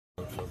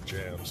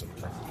jams, and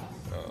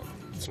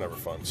it's never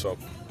fun. So,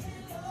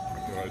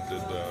 I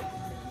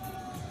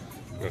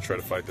did try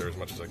to fight there as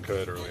much as I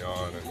could early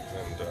on,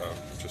 and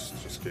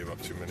just gave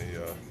up too many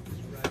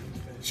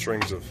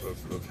strings of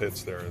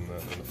hits there in the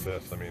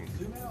fifth. I mean,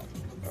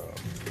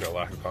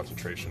 lack of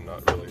concentration,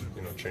 not really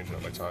changing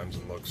up my times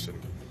and looks,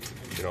 and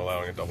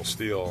allowing a double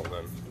steal,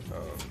 and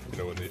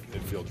then with the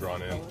infield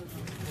drawn in,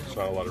 there's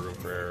not a lot of room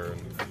for error,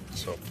 and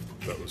so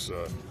that was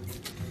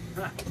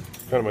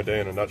kind of my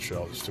day in a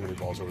nutshell. Just too many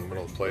balls over the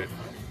middle of the plate,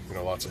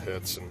 lots of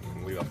hits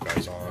and lead off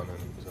guys on,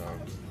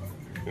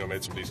 and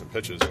made some decent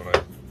pitches when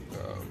I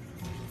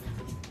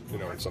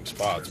in some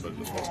spots, but it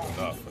just wasn't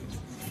enough.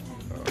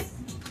 And it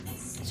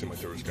seemed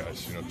like there was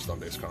guys just on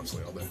base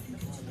constantly all day.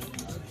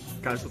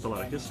 Guys with a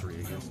lot of history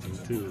against him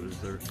too. Is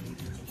there